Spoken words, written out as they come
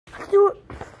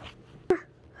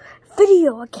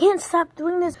video. I can't stop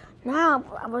doing this. Now,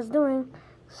 I was doing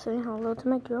saying hello to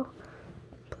my girl.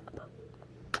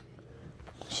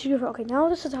 Okay, now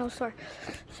this is how it starts.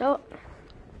 So,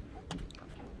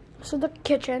 this is the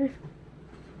kitchen.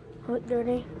 Look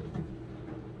dirty.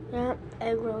 Yeah,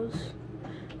 egg rolls.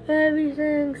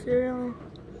 Everything, cereal,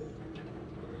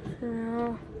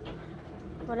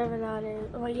 whatever that is.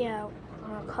 Oh yeah,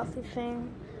 coffee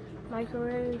thing,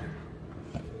 microwave,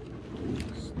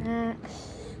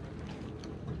 snacks,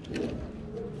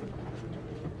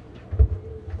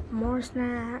 more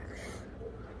snacks,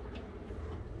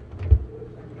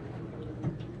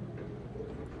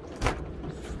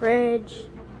 fridge,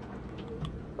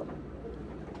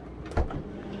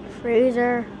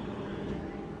 freezer.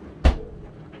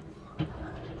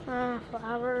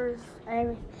 Flowers,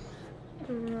 everything,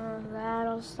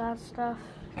 that stuff,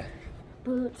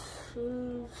 boots,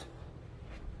 shoes,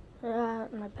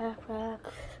 that, my backpack,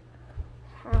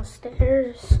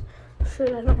 downstairs, shoot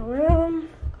in my room.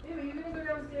 Dude, are you gonna go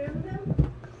downstairs with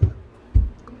him?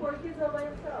 The poor kid's all by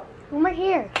himself. I'm right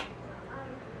here.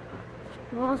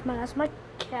 Well, that's my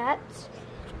cat.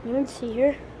 You can see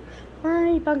her.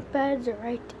 My bunk beds are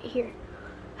right here.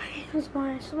 This is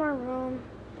my room.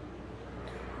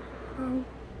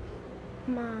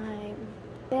 My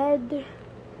bed,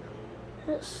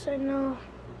 yes, I know,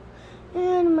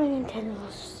 and my Nintendo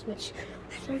Switch.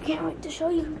 So I can't wait to show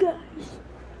you guys.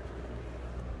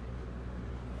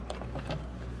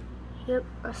 Yep,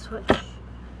 a Switch.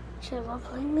 Should I love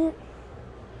playing it?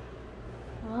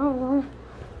 Well,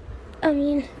 I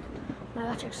mean, my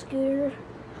electric scooter.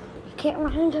 You can't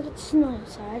ride because it's snow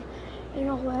outside. You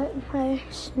know what? My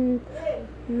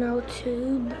snow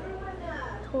tube.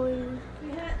 Toys,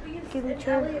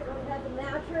 furniture,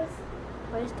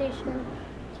 PlayStation,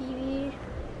 TV,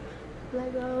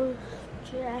 Legos,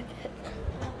 jacket.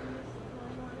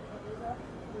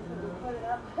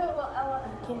 I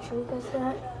can't show you guys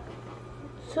that.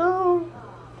 So,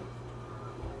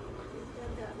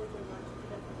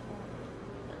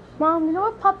 Mom, you know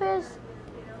what pup is?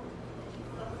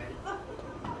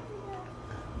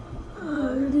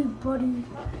 Hey, buddy.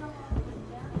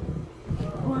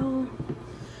 Well.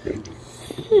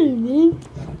 I'm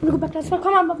gonna go back downstairs.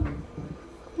 Come on, Pup.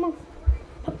 Come on.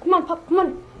 Pup, come on, Pup. Come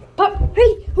on. Pup.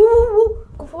 Hey. Woo.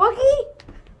 Go for walkie.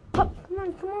 Pup, come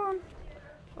on.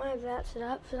 Like that. Sit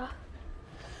up.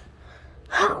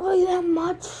 Not really that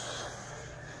much.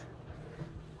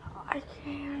 I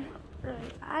can't.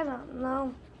 I don't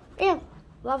know. Yeah.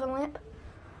 Lava lamp.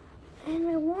 And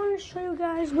I want to show you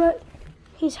guys what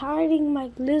he's hiding,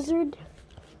 my lizard.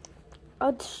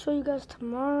 I'll show you guys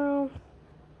tomorrow.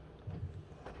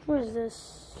 What is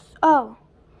this? Oh,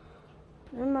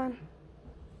 never mind.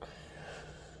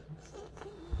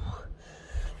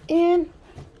 And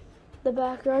the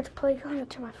backyard's playground. I'll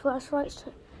turn my flashlight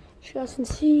so you guys can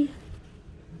see.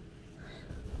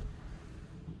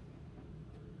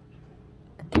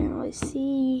 I can't really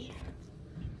see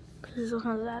because there's all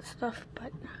kinds of that stuff,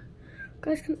 but you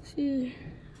guys can see.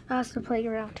 That's the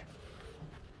playground.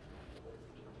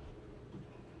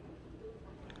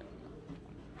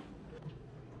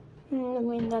 I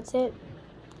mean, that's it.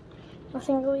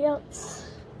 Nothing really else.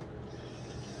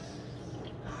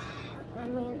 I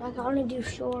mean, I can only do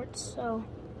shorts, so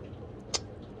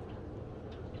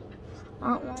I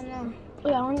don't wanna.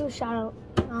 Yeah, I wanna do a shout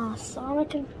out.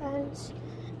 Sonic and Friends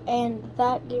and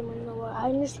that gamer Noah.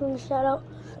 I just want to shout out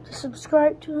to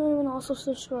subscribe to him and also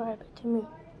subscribe to me.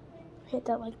 Hit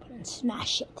that like button,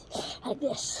 smash it like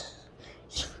this.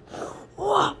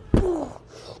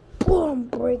 Boom,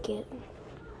 break it.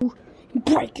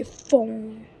 Break your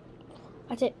phone.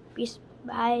 That's it. Peace.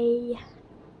 Bye.